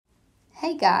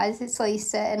Hey guys, it's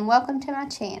Lisa and welcome to my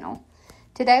channel.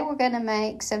 Today we're going to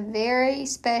make some very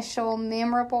special,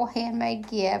 memorable handmade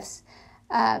gifts,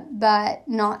 but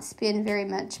not spend very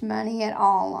much money at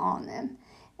all on them.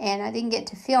 And I didn't get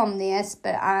to film this,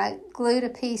 but I glued a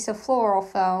piece of floral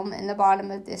foam in the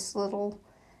bottom of this little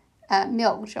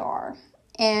milk jar.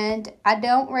 And I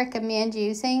don't recommend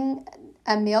using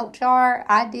a milk jar.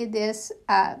 I did this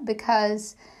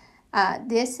because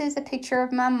this is a picture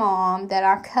of my mom that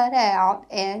I cut out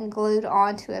and glued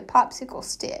onto a popsicle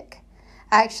stick.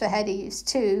 I actually had to use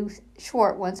two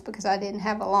short ones because I didn't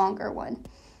have a longer one.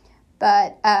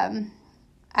 But I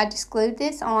just glued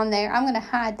this on there. I'm going to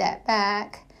hide that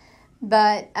back.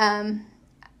 But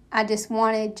I just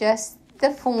wanted just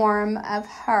the form of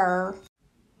her.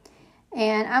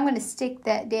 And I'm going to stick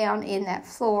that down in that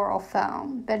floral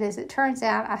foam. But as it turns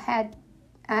out,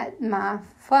 my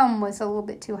foam was a little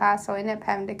bit too high, so I ended up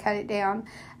having to cut it down.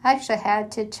 I actually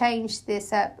had to change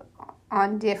this up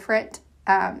on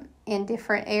in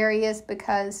different areas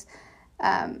because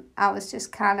I was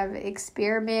just kind of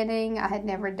experimenting. I had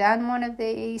never done one of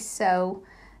these, so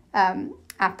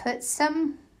I put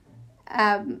some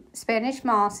Spanish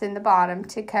moss in the bottom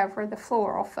to cover the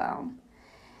floral foam.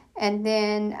 And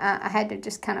then I had to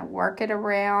just kind of work it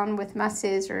around with my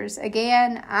scissors.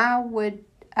 Again, I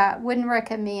wouldn't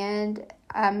recommend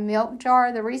a milk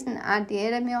jar. The reason I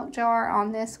did a milk jar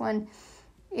on this one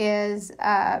is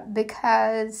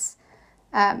because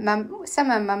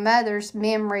some of my mother's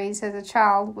memories as a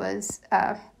child was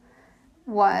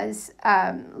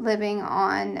living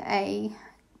on a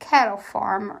cattle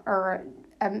farm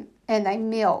and they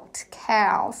milked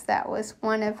cows. That was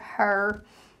one of her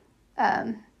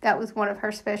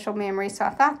special memories. So I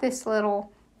thought this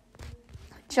little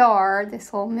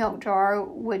milk jar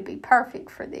would be perfect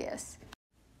for this.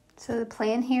 So the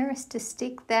plan here is to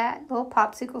stick that little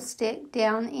popsicle stick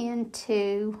down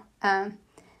into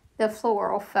the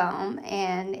floral foam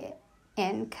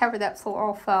and cover that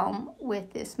floral foam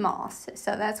with this moss.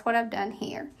 So that's what I've done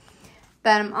here.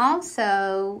 But I'm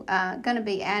also going to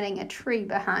be adding a tree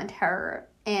behind her,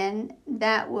 and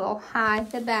that will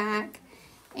hide the back.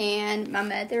 And my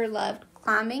mother loved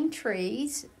climbing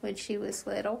trees when she was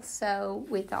little, so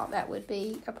we thought that would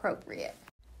be appropriate.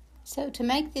 So to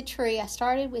make the tree, I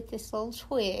started with this little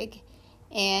twig,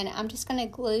 and I'm just going to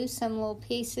glue some little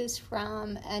pieces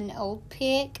from an old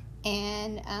pick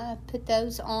and put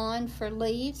those on for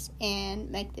leaves and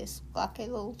make this like a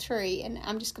little tree. And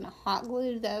I'm just going to hot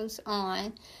glue those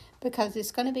on because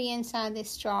it's going to be inside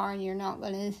this jar and you're not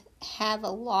going to have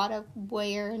a lot of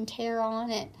wear and tear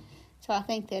on it. So I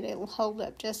think that it will hold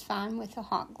up just fine with the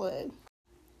hot glue.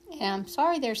 And I'm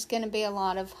sorry there's going to be a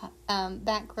lot of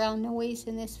background noise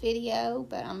in this video,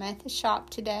 but I'm at the shop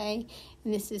today,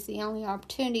 and this is the only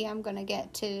opportunity I'm going to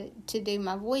get to do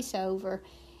my voiceover,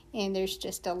 and there's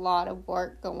just a lot of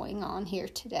work going on here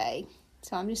today.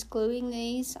 So I'm just gluing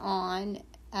these on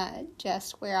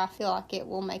just where I feel like it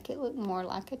will make it look more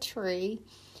like a tree.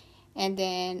 And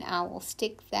then I will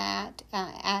stick that,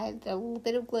 add a little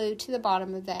bit of glue to the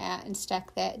bottom of that and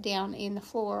stuck that down in the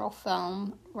floral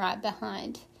foam right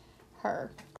behind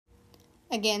her.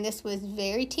 Again, this was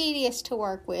very tedious to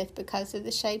work with because of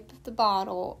the shape of the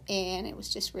bottle, and it was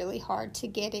just really hard to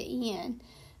get it in.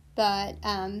 But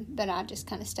I just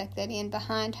kind of stuck that in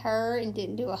behind her and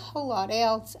didn't do a whole lot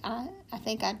else. I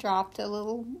think I dropped a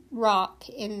little rock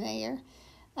in there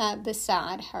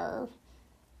beside her.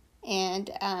 And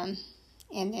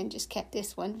then just kept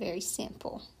this one very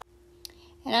simple.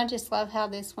 And I just love how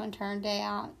this one turned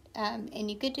out.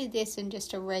 And you could do this in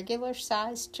just a regular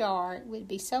size jar. It would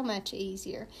be so much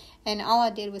easier. And all I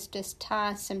did was just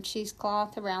tie some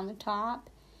cheesecloth around the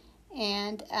top.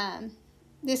 And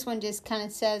this one just kind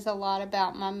of says a lot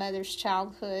about my mother's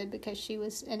childhood because she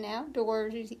was an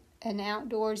outdoorsy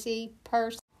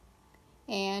person.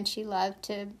 And she loved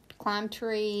to climb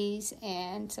trees,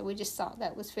 and so we just thought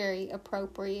that was very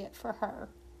appropriate for her.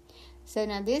 So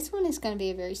now this one is going to be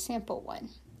a very simple one.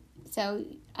 So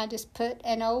I just put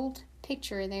an old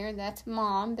picture in there, and that's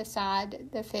Mom beside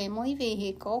the family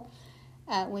vehicle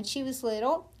when she was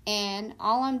little, and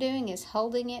all I'm doing is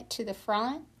holding it to the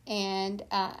front, and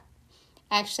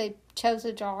actually chose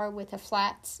a jar with a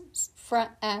flat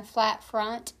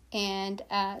front and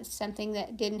something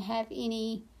that didn't have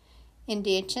any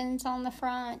indentions on the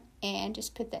front, and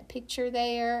just put that picture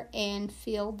there and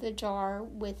filled the jar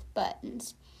with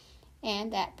buttons,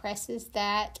 and that presses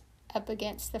that up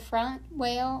against the front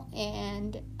well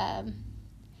and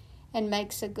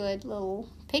makes a good little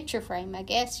picture frame, I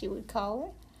guess you would call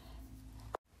it.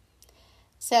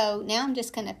 So now I'm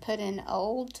just going to put an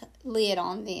old lid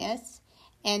on this,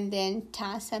 and then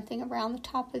tie something around the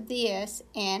top of this.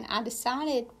 And I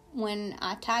decided when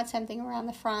I tied something around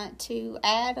the front to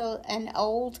add an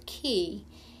old key.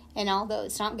 And although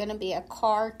it's not going to be a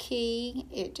car key,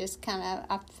 it just kind of,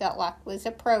 I felt like was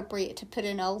appropriate to put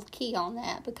an old key on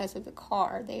that because of the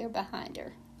car there behind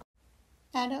her.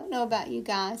 I don't know about you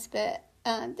guys, but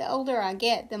the older I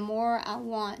get, the more I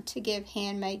want to give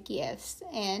handmade gifts.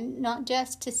 And not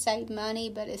just to save money,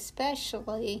 but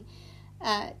especially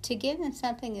to give them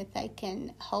something that they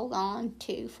can hold on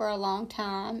to for a long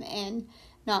time and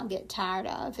not get tired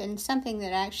of. And something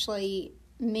that actually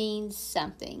means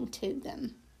something to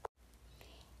them.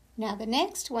 Now the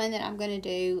next one that I'm going to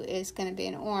do is going to be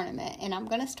an ornament. And I'm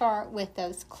going to start with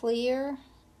those clear,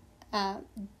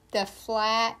 the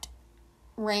flat,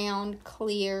 round,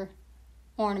 clear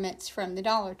ornaments from the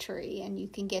Dollar Tree. And you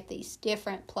can get these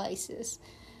different places.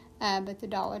 But the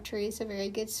Dollar Tree is a very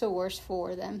good source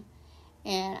for them.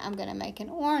 And I'm going to make an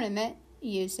ornament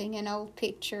using an old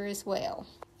picture as well.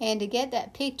 And to get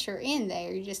that picture in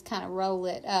there, you just kind of roll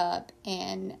it up,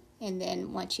 and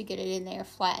then once you get it in there,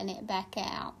 flatten it back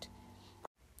out.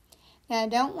 Now I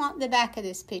don't want the back of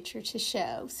this picture to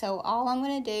show, so all I'm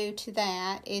going to do to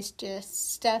that is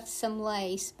just stuff some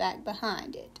lace back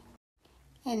behind it.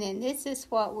 And then this is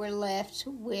what we're left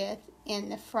with in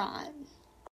the front.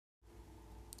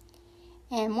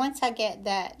 And once I get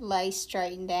that lace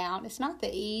straightened out, it's not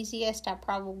the easiest. I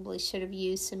probably should have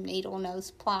used some needle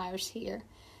nose pliers here.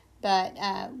 But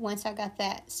once I got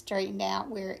that straightened out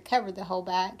where it covered the whole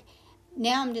back,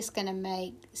 now I'm just going to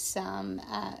make some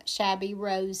shabby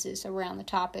roses around the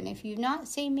top. And if you've not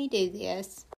seen me do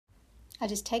this, I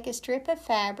just take a strip of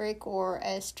fabric or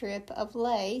a strip of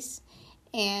lace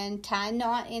and tie a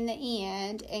knot in the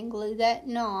end and glue that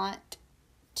knot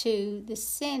to the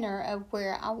center of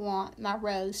where I want my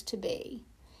rose to be.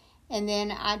 And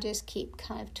then I just keep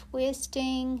kind of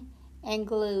twisting and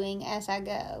gluing as I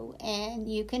go. And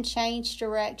you can change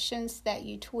directions that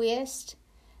you twist,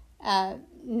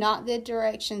 not the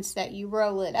directions that you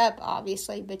roll it up,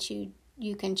 obviously, but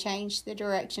you can change the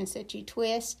directions that you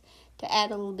twist to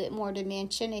add a little bit more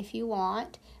dimension if you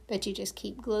want. But you just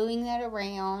keep gluing that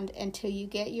around until you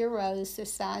get your rose the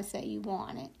size that you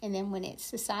want it. And then when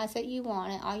it's the size that you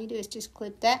want it, all you do is just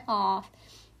clip that off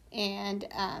and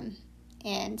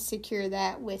secure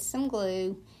that with some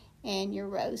glue, and your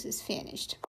rose is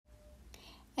finished.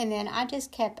 And then I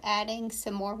just kept adding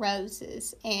some more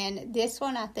roses. And this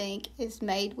one I think is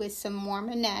made with some Warm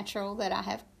and Natural that I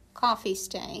have coffee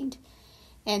stained.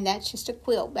 And that's just a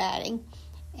quilt batting.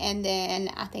 And then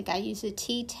I think I use a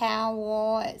tea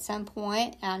towel at some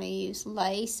point. I use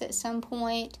lace at some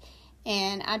point.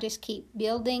 And I just keep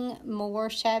building more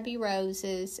shabby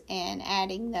roses and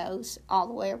adding those all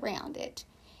the way around it.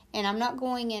 And I'm not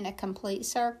going in a complete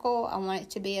circle. I want it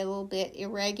to be a little bit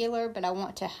irregular, but I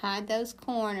want to hide those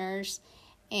corners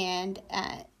and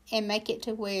make it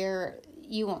to where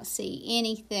you won't see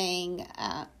anything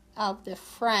of the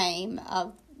frame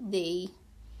of the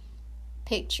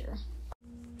picture.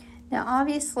 Now,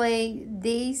 obviously,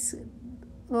 these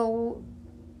little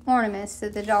ornaments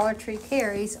that the Dollar Tree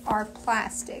carries are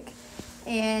plastic,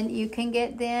 and you can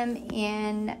get them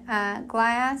in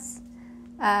glass.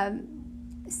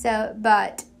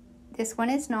 But this one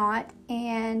is not,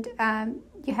 and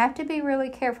you have to be really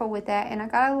careful with that. And I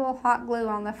got a little hot glue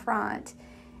on the front,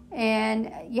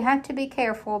 and you have to be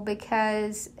careful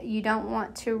because you don't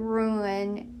want to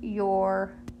ruin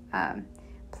your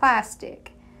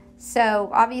plastic. So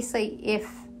obviously,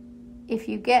 if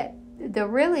you get the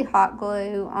really hot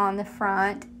glue on the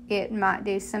front, it might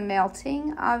do some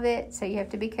melting of it, so you have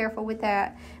to be careful with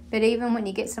that. But even when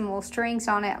you get some little strings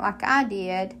on it like I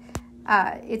did,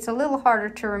 it's a little harder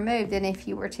to remove than if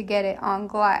you were to get it on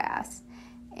glass.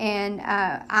 And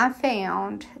I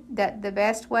found that the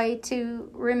best way to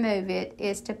remove it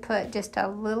is to put just a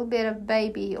little bit of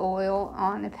baby oil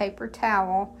on a paper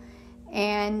towel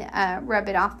and rub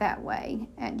it off that way.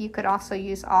 And you could also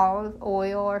use olive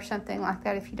oil or something like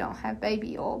that if you don't have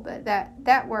baby oil, but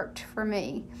that worked for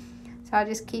me. So I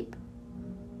just keep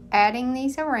adding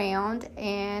these around,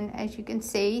 and as you can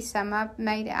see, some I've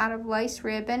made out of lace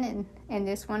ribbon, and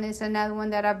this one is another one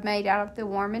that I've made out of the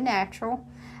Warm and Natural.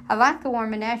 I like the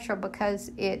Warm and Natural because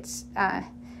it's a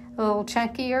little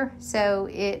chunkier, so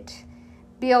it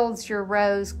builds your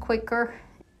rose quicker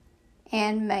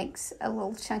and makes a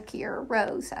little chunkier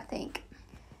rose, I think.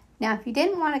 Now, if you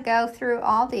didn't want to go through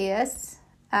all this,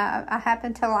 I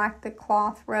happen to like the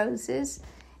cloth roses,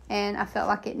 and I felt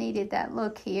like it needed that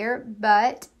look here,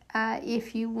 but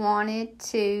if you wanted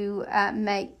to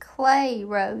make clay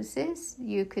roses,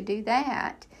 you could do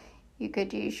that. you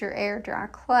could use your air dry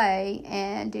clay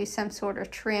and do some sort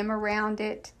of trim around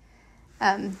it.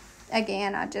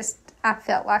 Again, I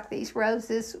felt like these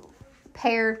roses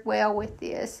paired well with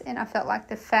this, and I felt like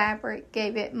the fabric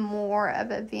gave it more of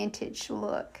a vintage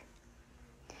look.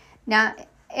 Now,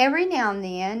 every now and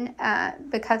then,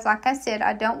 because like I said,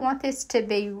 I don't want this to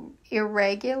be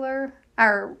irregular,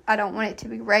 or I don't want it to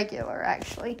be regular,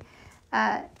 actually.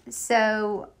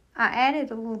 So I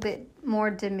added a little bit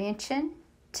more dimension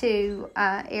to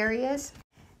areas.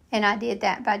 And I did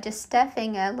that by just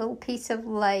stuffing a little piece of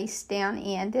lace down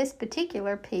in. This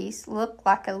particular piece looked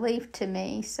like a leaf to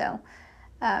me, so,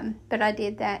 but I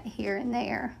did that here and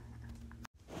there.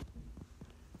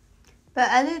 But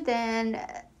other than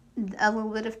a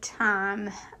little bit of time,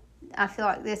 I feel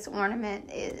like this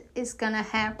ornament is going to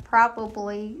have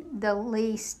probably the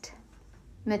least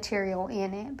material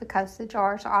in it, because the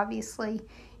jars, obviously,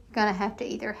 you're going to have to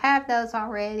either have those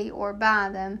already or buy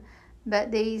them.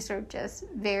 But these are just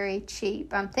very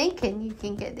cheap. I'm thinking you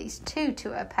can get these 2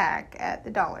 to a pack at the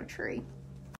Dollar Tree.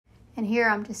 And here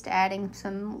I'm just adding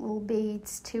some little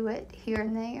beads to it here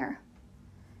and there.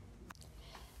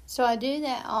 So I do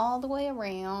that all the way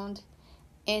around,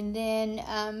 and then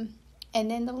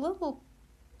the little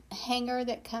hanger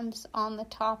that comes on the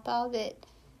top of it,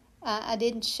 I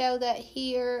didn't show that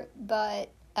here,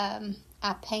 but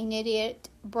I painted it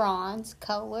bronze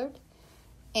colored,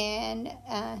 and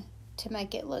to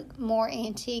make it look more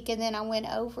antique, and then I went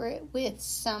over it with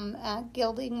some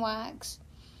gilding wax,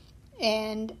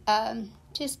 and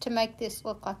just to make this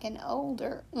look like an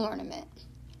older ornament.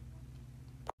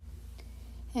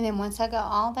 And then once I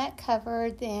got all that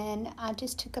covered, then I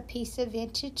just took a piece of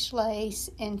vintage lace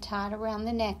and tied around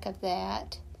the neck of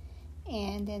that,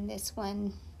 and then this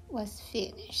one was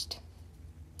finished.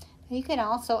 You could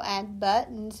also add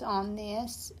buttons on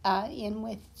this in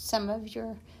with some of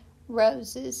your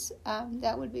roses.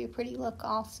 That would be a pretty look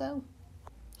also.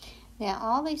 Now,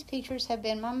 all these pictures have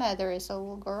been my mother as a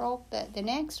little girl, but the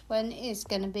next one is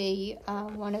going to be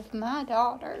one of my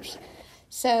daughters.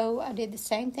 So I did the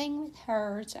same thing with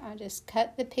hers. I just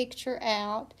cut the picture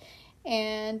out,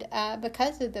 and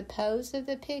because of the pose of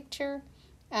the picture,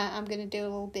 I'm going to do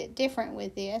a little bit different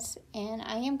with this, and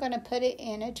I am going to put it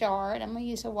in a jar, and I'm going to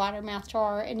use a wider mouth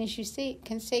jar, and as you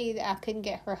can see that I couldn't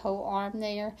get her whole arm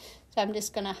there, so I'm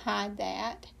just going to hide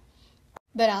that.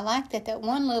 But I like that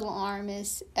one little arm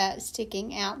is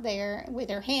sticking out there with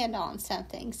her hand on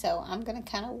something, so I'm going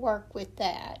to kind of work with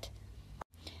that.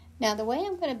 Now, the way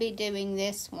I'm going to be doing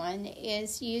this one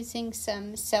is using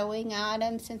some sewing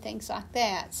items and things like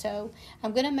that. So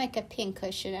I'm going to make a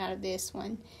pincushion out of this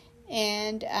one.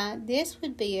 And this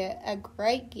would be a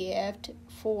great gift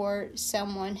for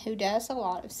someone who does a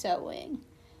lot of sewing,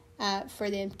 for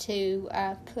them to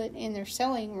put in their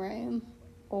sewing room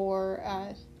or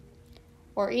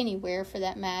anywhere for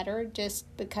that matter,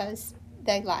 just because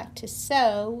they like to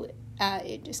sew.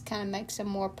 It just kind of makes a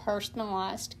more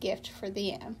personalized gift for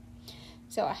them.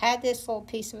 So I had this little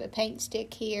piece of a paint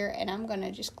stick here, and I'm going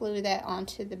to just glue that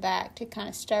onto the back to kind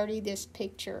of sturdy this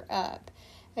picture up.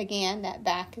 Again, that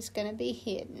back is going to be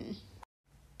hidden.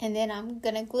 And then I'm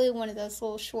going to glue one of those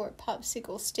little short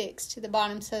popsicle sticks to the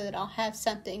bottom so that I'll have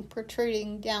something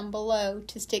protruding down below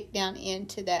to stick down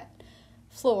into that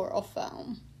floral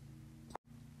foam.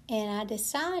 And I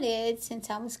decided, since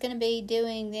I was going to be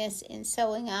doing this in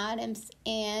sewing items,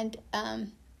 and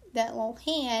that little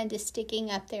hand is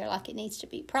sticking up there like it needs to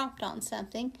be propped on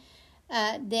something,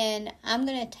 then I'm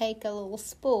going to take a little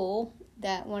spool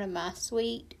that one of my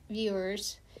sweet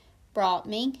viewers brought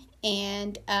me,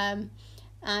 and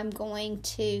I'm going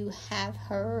to have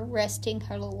her resting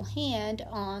her little hand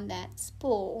on that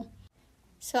spool.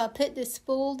 So I put the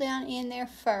spool down in there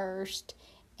first,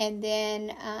 and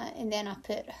then I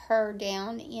put her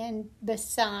down in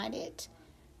beside it,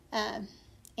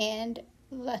 and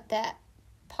let that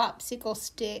popsicle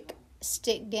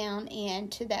stick down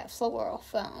into that floral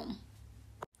foam.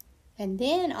 And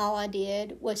then all I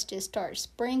did was just start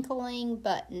sprinkling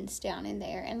buttons down in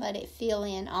there and let it fill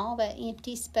in all that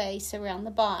empty space around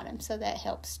the bottom. So that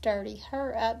helps sturdy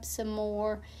her up some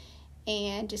more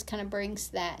and just kind of brings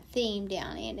that theme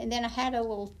down in. And then I had a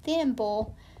little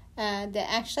thimble that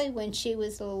actually, when she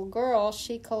was a little girl,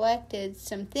 she collected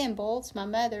some thimbles. My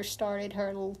mother started her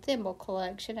little thimble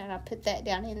collection, and I put that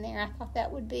down in there. I thought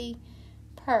that would be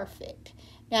perfect.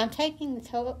 Now I'm taking the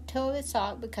toe of the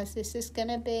sock because this is going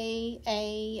to be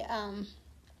a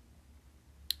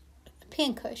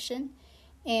pincushion,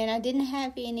 and I didn't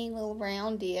have any little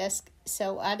round disc,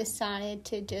 so I decided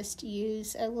to just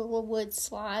use a little wood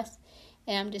slice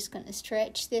And I'm just going to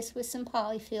stretch this with some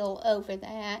polyfill over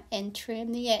that and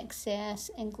trim the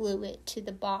excess and glue it to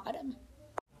the bottom.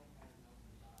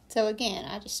 So again,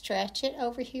 I just stretch it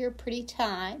over here pretty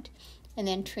tight and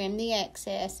then trim the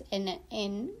excess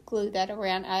and glue that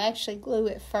around. I actually glue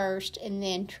it first and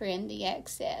then trim the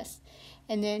excess.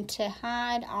 And then to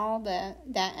hide all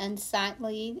that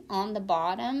unsightly on the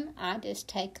bottom, I just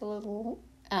take a little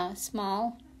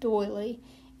small doily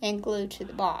and glue to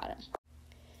the bottom.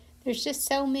 There's just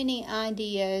so many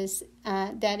ideas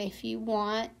that if you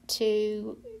want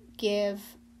to give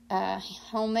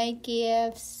homemade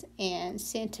gifts and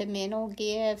sentimental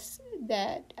gifts,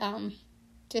 that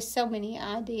just so many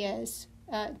ideas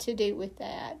to do with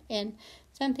that, and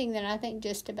something that I think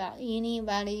just about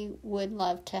anybody would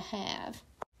love to have.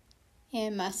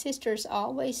 And my sister's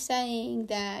always saying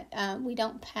that we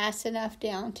don't pass enough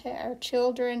down to our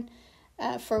children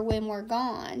for when we're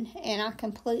gone, and I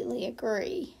completely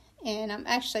agree. And I'm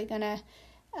actually going to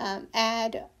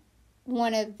add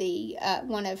one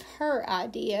of her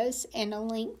ideas and a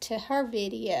link to her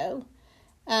video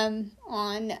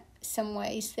on some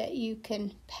ways that you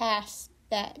can pass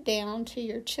that down to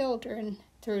your children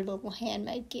through little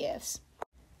handmade gifts.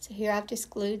 So here I've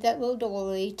just glued that little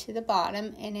doily to the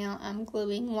bottom, and now I'm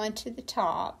gluing one to the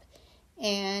top.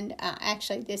 And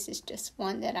actually this is just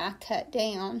one that I cut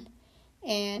down,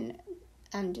 and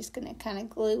I'm just going to kind of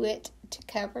glue it to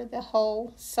cover the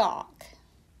whole sock.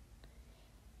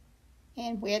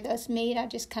 And where those meet, I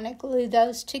just kind of glue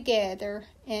those together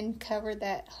and cover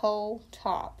that whole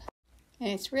top. And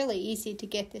it's really easy to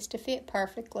get this to fit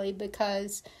perfectly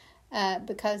because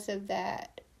of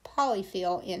that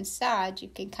polyfill inside. You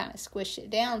can kind of squish it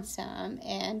down some,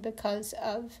 and because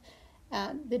of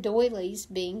the doilies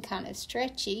being kind of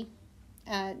stretchy,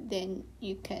 then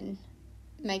you can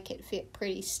make it fit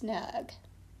pretty snug.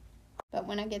 But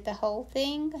when I get the whole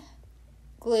thing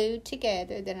glued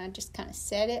together, then I just kind of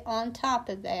set it on top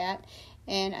of that,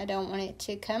 and I don't want it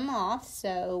to come off,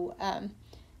 so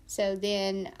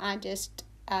then I just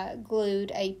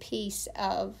glued a piece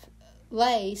of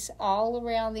lace all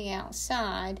around the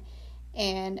outside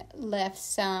and left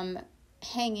some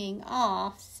hanging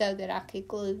off so that I could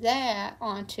glue that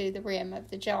onto the rim of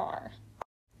the jar.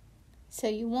 So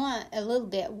you want a little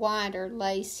bit wider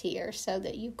lace here so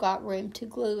that you've got room to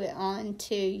glue it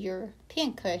onto your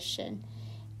pincushion,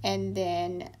 and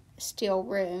then still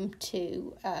room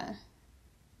to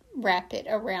wrap it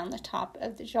around the top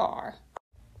of the jar.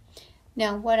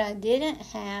 Now what I didn't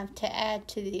have to add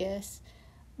to this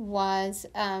was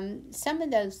some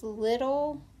of those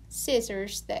little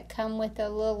scissors that come with a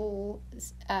little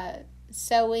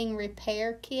sewing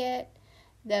repair kit.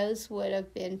 Those would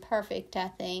have been perfect, I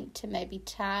think, to maybe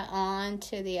tie on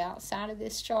to the outside of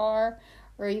this jar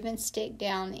or even stick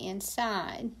down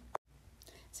inside.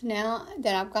 So now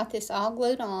that I've got this all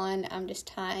glued on, I'm just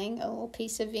tying a little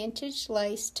piece of vintage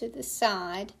lace to the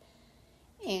side,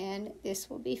 and this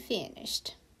will be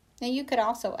finished. Now you could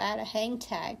also add a hang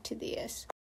tag to this.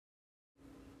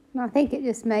 I think it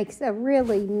just makes a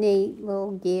really neat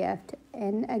little gift,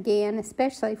 and again,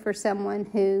 especially for someone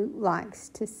who likes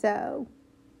to sew.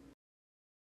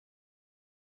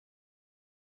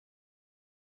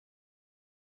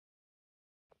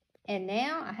 And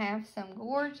now I have some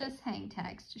gorgeous hang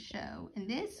tags to show. And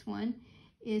this one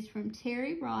is from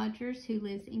Terry Rogers, who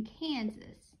lives in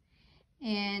Kansas.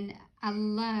 And I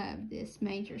love this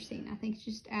manger scene. I think it's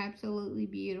just absolutely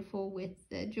beautiful with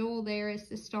the jewel there as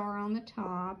the star on the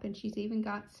top. And she's even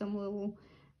got some little,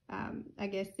 I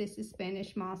guess this is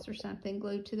Spanish moss or something,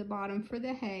 glued to the bottom for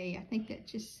the hay. I think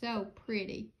that's just so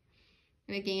pretty.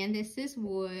 And again, this is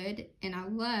wood, and I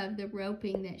love the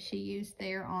roping that she used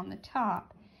there on the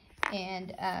top.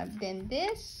 And then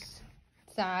this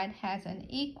side has an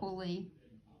equally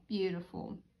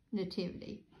beautiful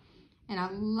nativity. And I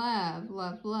love,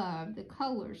 love, love the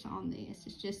colors on this.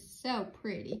 It's just so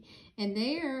pretty. And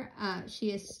there,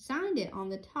 she has signed it on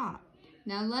the top.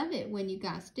 Now, I love it when you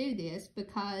guys do this,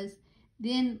 because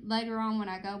then later on when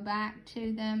I go back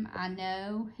to them, I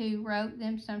know who wrote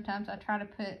them. Sometimes I try to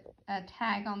put a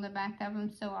tag on the back of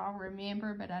them so I'll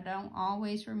remember, but I don't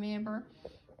always remember.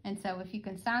 And so if you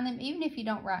can sign them, even if you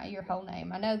don't write your whole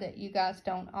name, I know that you guys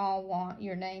don't all want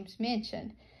your names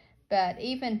mentioned, but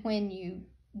even when you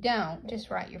don't,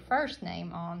 just write your first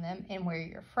name on them and where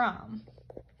you're from.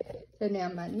 So now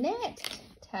my next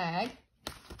tag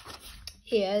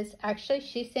is, actually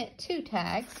she sent 2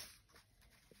 tags,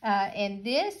 and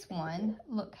this one,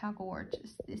 look how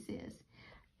gorgeous this is.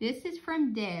 This is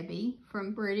from Debbie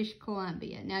from British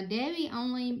Columbia. Now Debbie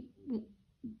only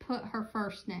put her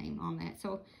first name on that,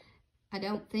 so I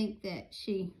don't think that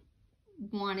she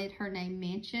wanted her name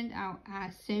mentioned. I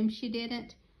assume she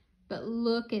didn't, but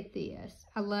look at this.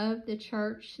 I love the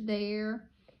church there.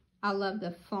 I love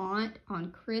the font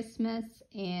on Christmas,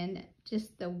 and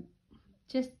just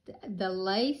the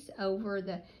lace over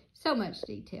the, so much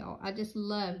detail. I just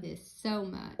love this so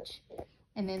much.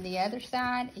 And then the other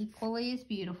side equally is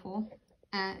beautiful.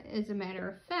 As a matter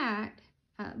of fact,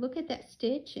 look at that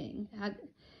stitching.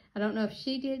 I don't know if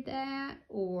she did that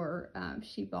or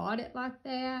she bought it like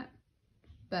that,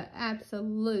 but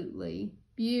absolutely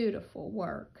beautiful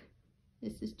work.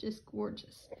 This is just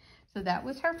gorgeous. So that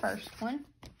was her first one.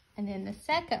 And then the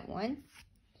second one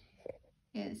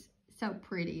is so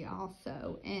pretty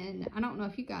also. And I don't know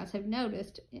if you guys have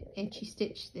noticed, and she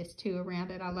stitched this too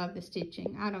around it. I love the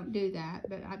stitching. I don't do that,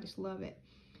 but I just love it.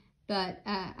 But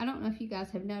I don't know if you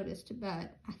guys have noticed,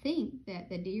 but I think that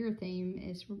the deer theme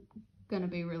is going to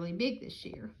be really big this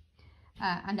year.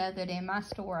 I know that in my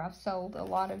store I've sold a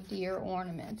lot of deer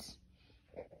ornaments,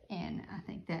 and I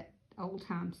think that old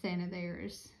time Santa there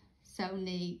is so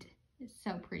neat. It's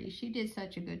so pretty. She did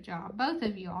such a good job. Both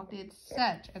of you all did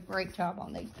such a great job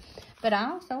on these. But I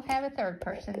also have a third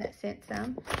person that sent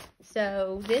some.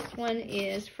 So this one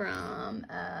is from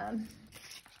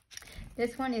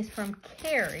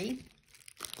Carrie.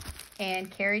 And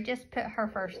Carrie just put her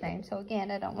first name. So again,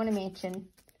 I don't want to mention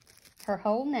her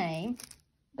whole name.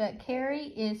 But Carrie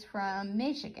is from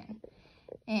Michigan.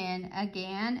 And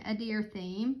again, a deer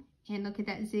theme. And look at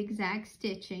that zigzag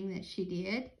stitching that she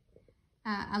did.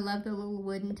 I love the little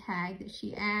wooden tag that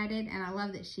she added, and I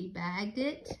love that she bagged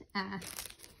it. And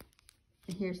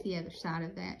here's the other side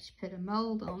of that. She put a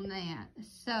mold on that.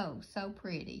 So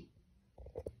pretty.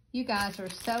 You guys are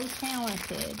so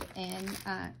talented. And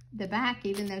the back,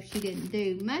 even though she didn't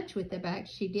do much with the back,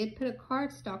 she did put a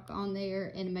cardstock on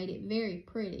there and made it very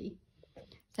pretty.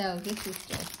 So this is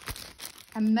just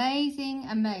amazing,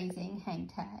 amazing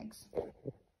hang tags.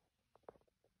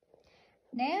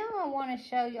 Now I want to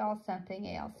show y'all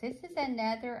something else. This is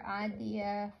another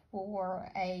idea for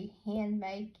a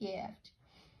handmade gift.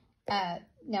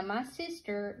 Now my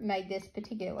sister made this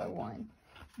particular one,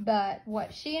 but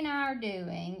what she and I are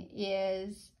doing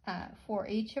is for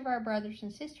each of our brothers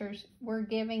and sisters, we're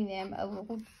giving them a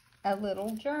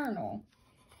little journal,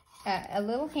 a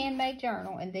little handmade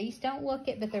journal. And these don't look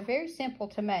it, but they're very simple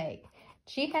to make.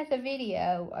 She has a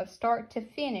video of start to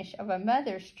finish of a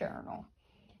mother's journal.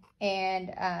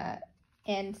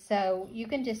 And so you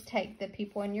can just take the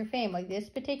people in your family. This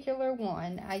particular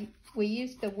one, we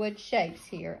used the wood shapes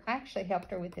here. I actually helped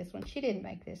her with this one. She didn't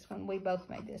make this one. We both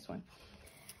made this one.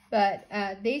 But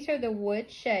these are the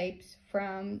wood shapes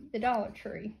from the Dollar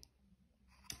Tree.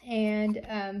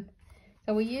 And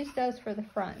so we used those for the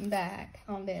front and back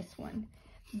on this one.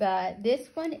 But this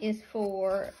one is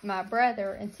for my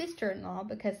brother and sister-in-law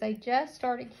because they just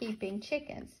started keeping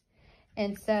chickens.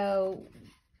 And so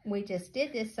we just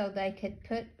did this so they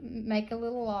could make a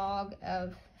little log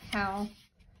of how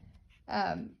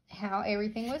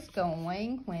everything was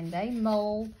going when they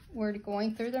were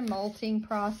going through their molting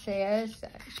process.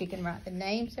 She can write the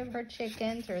names of her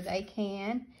chickens, or they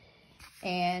can.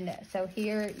 And so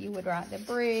here you would write the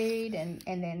breed and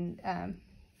then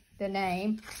the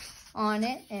name on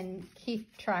it, and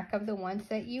keep track of the ones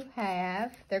that you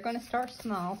have. They're going to start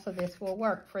small, so this will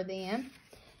work for them.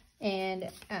 And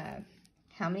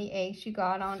how many eggs you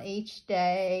got on each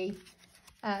day.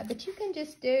 But you can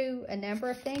just do a number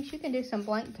of things. You can do some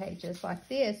blank pages like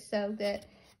this so that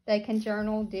they can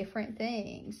journal different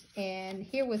things. And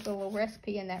here was a little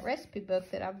recipe in that recipe book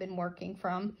that I've been working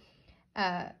from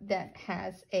that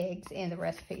has eggs in the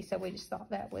recipe. So we just thought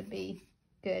that would be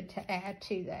good to add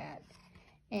to that.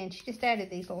 And she just added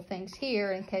these little things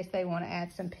here in case they want to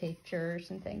add some pictures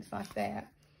and things like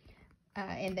that.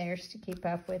 And there's to keep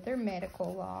up with their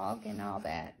medical log and all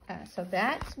that. So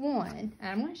that's one.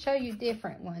 I'm going to show you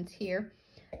different ones here,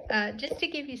 just to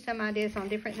give you some ideas on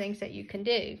different things that you can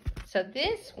do. So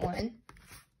this one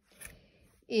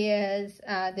is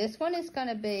going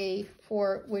to be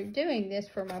for, we're doing this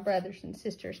for my brothers and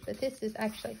sisters, but this is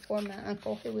actually for my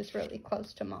uncle who was really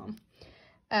close to Mom.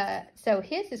 So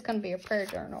his is going to be a prayer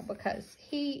journal because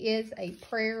he is a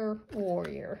prayer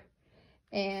warrior.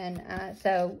 And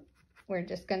so we're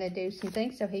just going to do some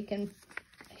things so he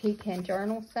can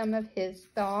journal some of his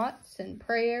thoughts and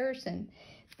prayers. And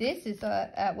this is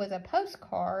was a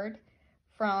postcard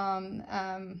from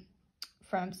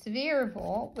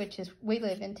Sevierville, which is, we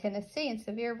live in Tennessee, and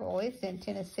Sevierville is in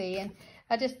Tennessee. And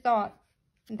I just thought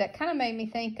that kind of made me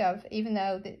think of, even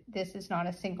though this is not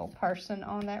a single person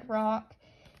on that rock,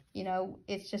 you know,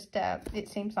 it's just it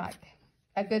seems like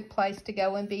a good place to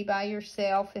go and be by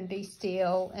yourself and be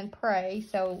still and pray.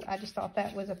 So I just thought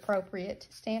that was appropriate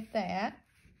to stamp that.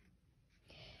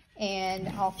 And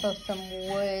also some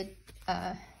wood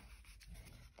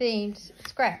themed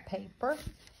scrap paper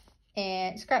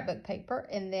and scrapbook paper,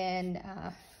 and then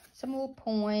some little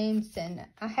poems. And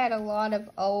I had a lot of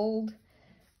old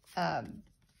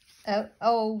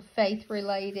faith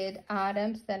related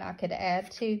items that I could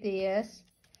add to this,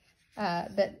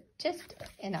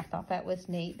 and I thought that was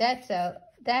neat. That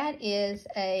is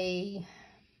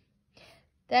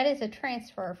a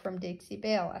transfer from Dixie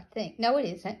Belle, I think. No, it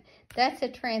isn't. That's a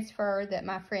transfer that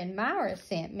my friend Myra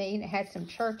sent me, and it had some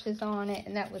churches on it,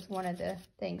 and that was one of the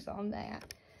things on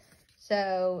that.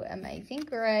 So, Amazing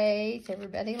Grace,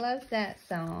 everybody loves that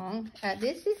song.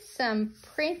 This is some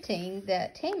printing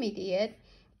that Tammy did,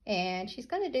 and she's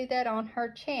going to do that on her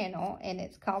channel, and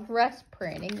it's called Rust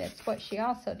Printing. That's what she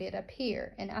also did up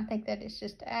here, and I think that is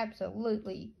just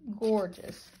absolutely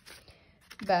gorgeous.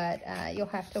 But you'll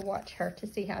have to watch her to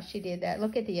see how she did that.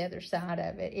 Look at the other side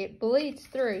of it. It bleeds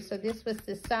through, so this was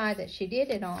the side that she did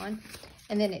it on,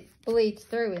 and then it bleeds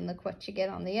through, and look what you get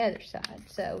on the other side.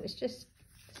 So it's just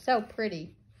so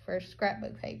pretty for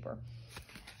scrapbook paper.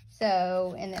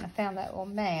 So, and then I found that little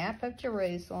map of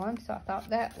Jerusalem, so I thought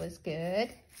that was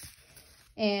good.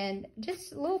 And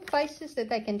just little places that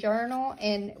they can journal.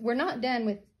 And we're not done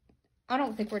with, I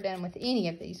don't think we're done with any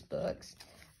of these books,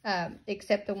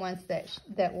 except the ones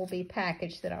that will be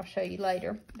packaged that I'll show you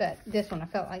later. But this one I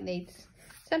felt like needs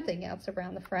something else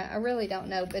around the front. I really don't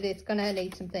know, but it's going to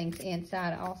need some things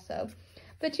inside also.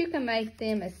 But you can make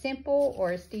them as simple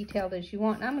or as detailed as you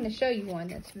want. And I'm going to show you one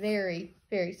that's very,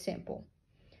 very simple.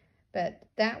 But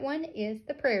that one is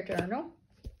the prayer journal.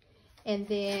 And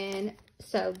then,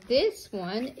 so this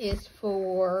one is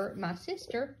for my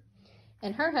sister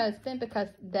and her husband, because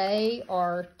they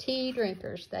are tea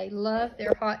drinkers. They love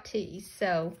their hot teas,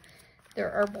 so their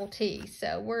herbal teas.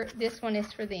 So this one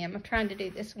is for them. I'm trying to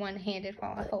do this one-handed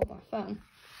while I hold my phone.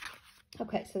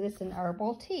 Okay, so this is an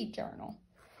herbal tea journal.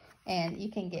 And you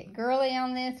can get girly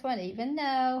on this one, even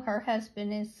though her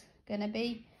husband is going to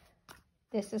be,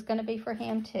 this is going to be for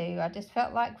him too. I just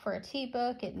felt like for a tea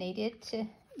book, it needed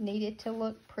to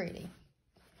look pretty.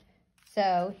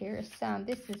 So here's some.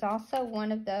 This is also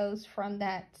one of those from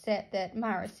that set that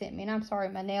Myra sent me. And I'm sorry,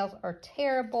 my nails are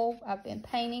terrible. I've been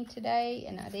painting today,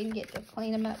 and I didn't get to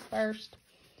clean them up first.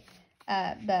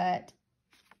 But,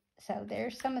 so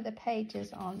there's some of the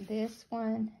pages on this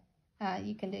one.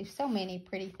 You can do so many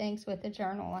pretty things with a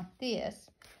journal like this.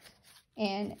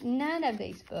 And none of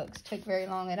these books took very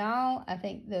long at all. I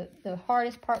think the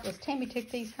hardest part was Tammy took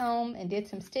these home and did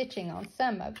some stitching on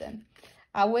some of them.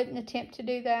 I wouldn't attempt to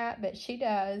do that, but she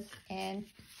does, and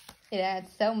it adds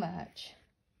so much.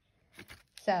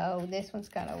 So this one's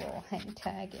got a little hang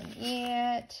tag in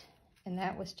it, and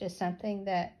that was just something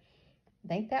that, I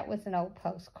think that was an old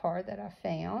postcard that I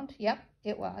found. Yep,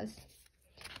 it was.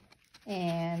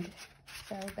 And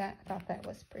so I thought that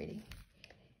was pretty.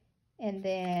 And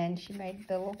then she made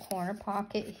the little corner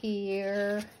pocket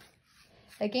here.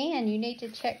 Again, you need to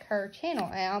check her channel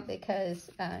out, because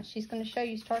she's going to show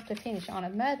you start to finish on a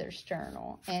mother's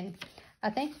journal. And I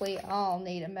think we all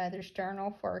need a mother's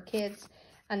journal for our kids.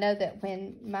 I know that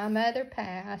when my mother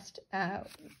passed,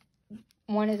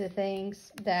 one of the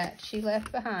things that she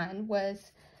left behind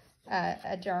was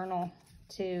a journal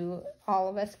to all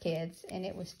of us kids. And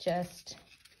it was just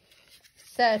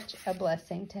such a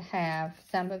blessing to have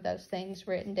some of those things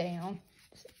written down.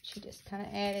 She just kind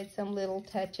of added some little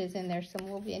touches in there, some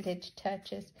little vintage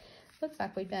touches. Looks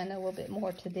like we've done a little bit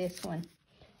more to this one.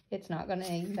 It's not going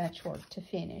to need much work to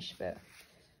finish, but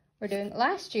we're doing,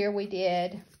 last year we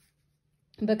did,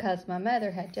 because my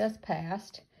mother had just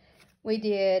passed, we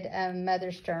did a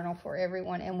mother's journal for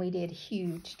everyone, and we did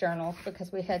huge journals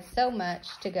because we had so much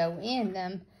to go in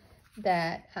them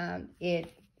that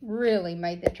it really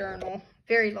made the journal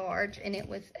very large, and it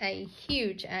was a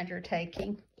huge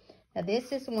undertaking. Now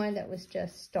this is one that was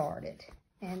just started,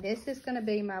 and this is going to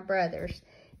be my brother's.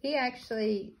 He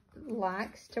actually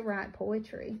likes to write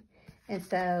poetry, and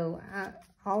so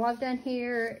all I've done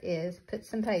here is put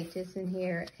some pages in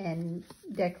here and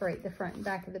decorate the front and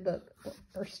back of the book,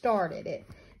 or started it.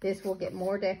 This will get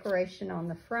more decoration on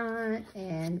the front,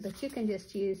 but you can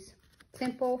just use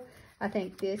simple. I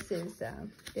think this is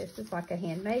like a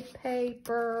handmade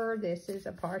paper. This is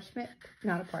a parchment,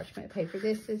 not a parchment paper.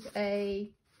 This is a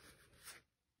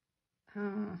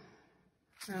I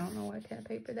don't know what kind of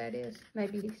paper that is.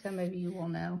 Maybe some of you will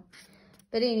know.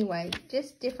 But anyway,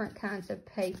 just different kinds of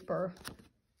paper.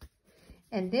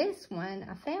 And this one,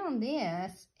 I found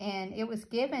this, and it was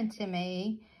given to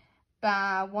me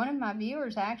by one of my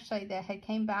viewers, actually, that had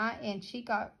came by, and she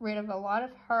got rid of a lot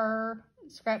of her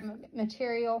scrap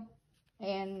material,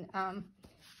 and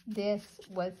this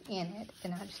was in it,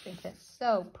 and I just think that's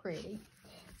so pretty.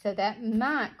 So that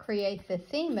might create the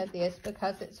theme of this,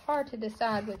 because it's hard to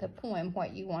decide with a poem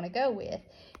what you want to go with.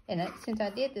 And since I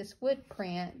did this wood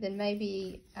print, then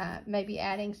maybe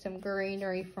adding some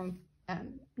greenery from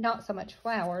not so much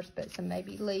flowers, but some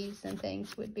maybe leaves and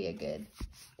things would be a good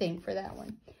theme for that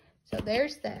one. So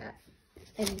there's that.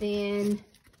 And then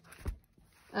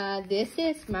this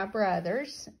is my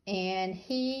brother's, and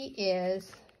he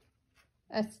is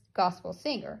a gospel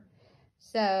singer.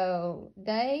 So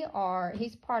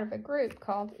he's part of a group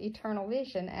called Eternal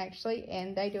Vision, actually,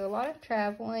 and they do a lot of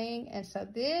traveling. And so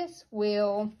this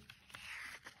will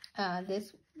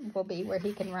be where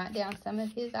he can write down some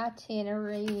of his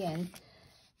itinerary and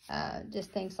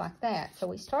just things like that. So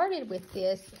we started with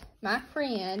this. My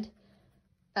friend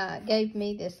gave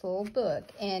me this little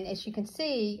book, and as you can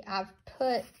see, I've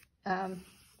put,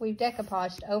 we've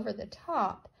decoupaged over the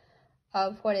top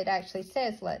of what it actually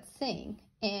says, "Let's Sing,"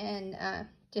 and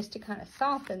just to kind of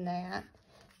soften that.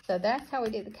 So that's how we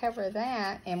did the cover of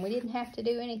that, and we didn't have to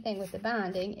do anything with the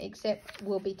binding, except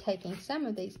we'll be taking some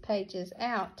of these pages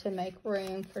out to make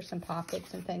room for some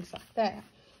pockets and things like that.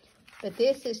 But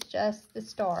this is just the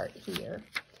start here,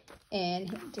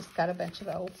 and just got a bunch of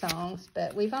old songs,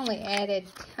 but we've only added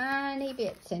tiny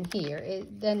bits in here.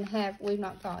 It doesn't have, we've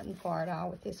not gotten far at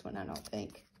all with this one, I don't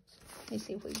think. Let me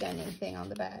see if we've done anything on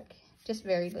the back. Just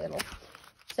very little.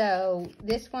 So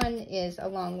this one is a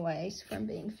long ways from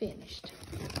being finished.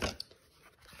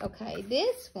 Okay,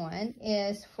 this one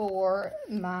is for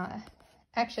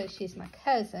actually she's my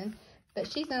cousin,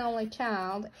 but she's an only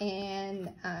child,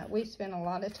 and we've spent a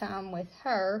lot of time with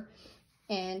her,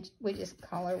 and we just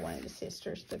call her one of the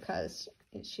sisters because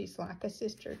she's like a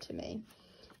sister to me,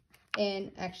 and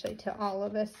actually to all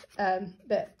of us.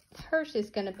 But hers is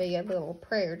going to be a little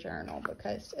prayer journal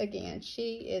because, again,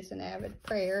 she is an avid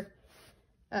prayer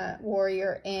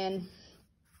warrior, and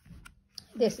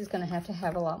this is going to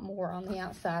have a lot more on the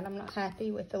outside. I'm not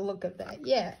happy with the look of that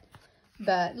yet,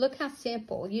 but look how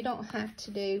simple. You don't have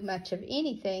to do much of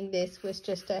anything. This was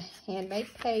just a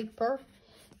handmade paper,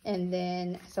 and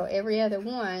then so every other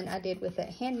one I did with a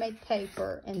handmade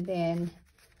paper, and then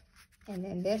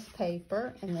this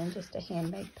paper, and then just a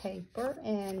handmade paper,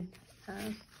 and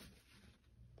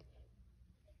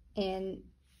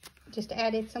just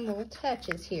added some little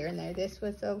touches here and there. This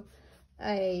was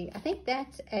I think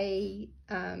that's a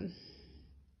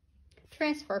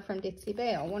transfer from Dixie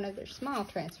Belle, one of their small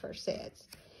transfer sets.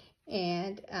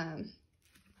 And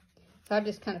so I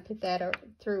just kind of put that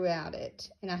throughout it.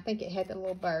 And I think it had the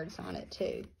little birds on it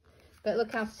too. But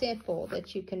look how simple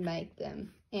that you can make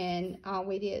them. And all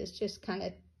we did is just kind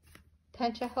of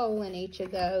punch a hole in each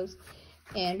of those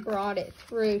and brought it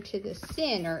through to the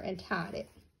center and tied it.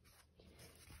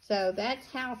 So that's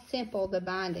how simple the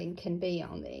binding can be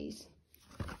on these.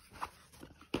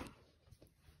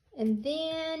 And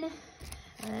then,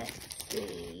 let's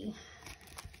see.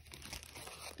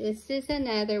 This is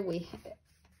another, we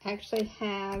actually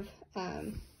have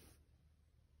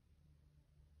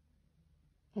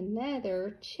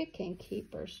another chicken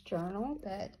keeper's journal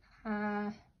that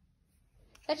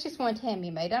that's just one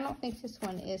Tammy made. I don't think this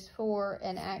one is for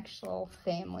an actual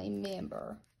family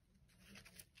member.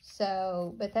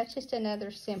 So, but that's just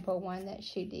another simple one that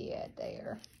she did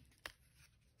there.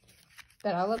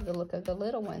 But I love the look of the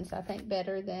little ones, I think,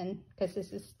 better than, because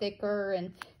this is thicker,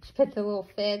 and she put the little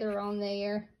feather on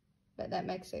there. But that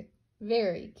makes a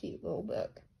very cute little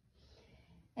book.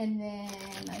 And then,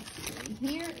 let's see,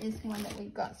 here is one that we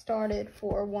got started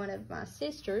for one of my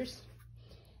sisters.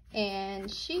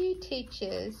 And she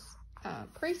teaches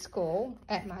preschool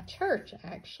at my church,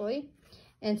 actually.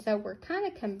 And so we're kind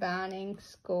of combining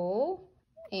school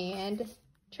and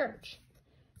church.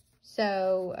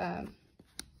 So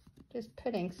just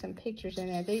putting some pictures in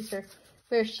there. These are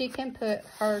where she can put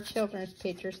her children's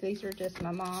pictures. These are just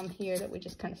my mom here that we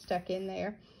just kind of stuck in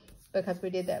there because we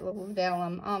did that little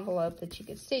vellum envelope that you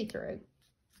could see through.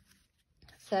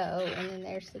 So, and then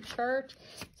there's the church.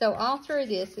 So all through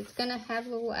this, it's going to have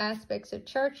little aspects of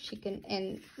church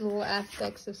and little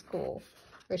aspects of school,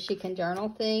 where she can journal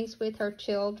things with her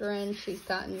children. She's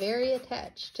gotten very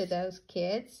attached to those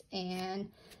kids, and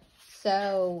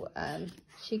so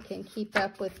she can keep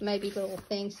up with maybe little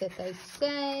things that they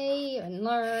say and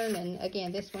learn. And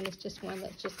again, this one is just one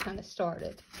that just kind of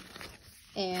started.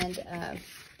 And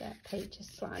that page is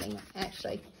sliding.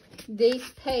 Actually,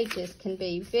 these pages can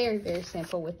be very, very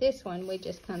simple. With this one, we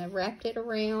just kind of wrapped it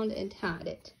around and tied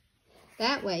it.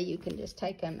 That way you can just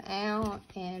take them out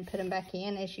and put them back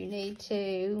in as you need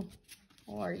to.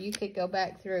 Or you could go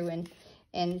back through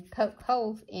and poke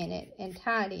holes in it and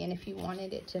tidy it if you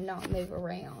wanted it to not move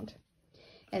around.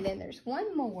 And then there's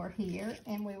one more here,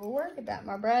 and we were worried about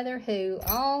my brother, who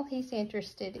all he's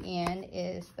interested in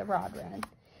is the rod run.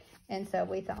 And so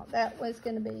we thought that was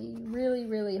going to be really,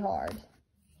 really hard.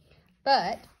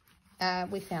 But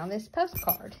we found this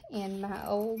postcard in my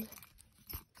old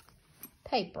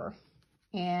paper.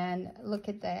 And look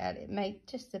at that. It made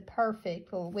just the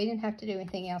perfect, well, we didn't have to do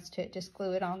anything else to it, just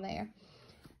glue it on there.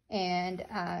 And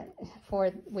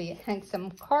we hung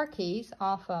some car keys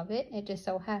off of it. It just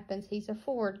so happens he's a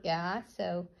Ford guy,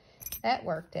 so that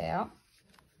worked out.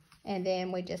 And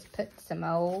then we just put some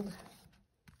old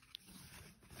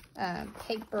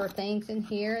paper things in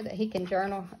here that he can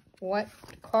journal what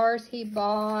cars he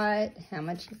bought, how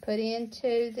much he put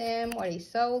into them, what he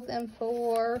sold them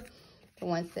for, the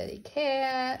ones that he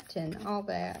kept, and all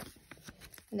that.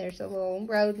 And there's a little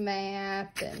road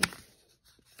map and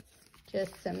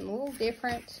just some little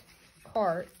different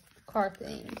car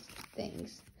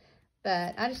things.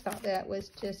 But I just thought that was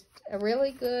just a really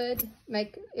good,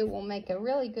 it will make a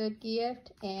really good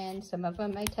gift, and some of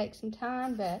them may take some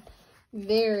time, but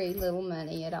very little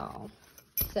money at all.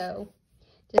 So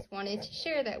just wanted to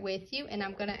share that with you, and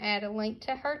I'm going to add a link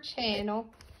to her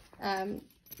channel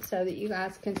so that you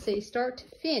guys can see start to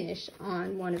finish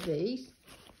on one of these.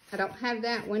 I don't have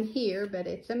that one here, but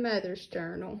it's a mother's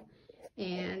journal.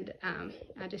 And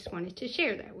I just wanted to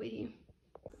share that with you.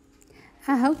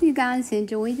 I hope you guys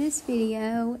enjoyed this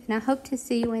video, and I hope to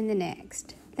see you in the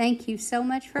next. Thank you so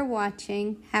much for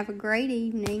watching. Have a great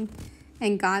evening,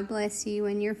 and God bless you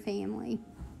and your family.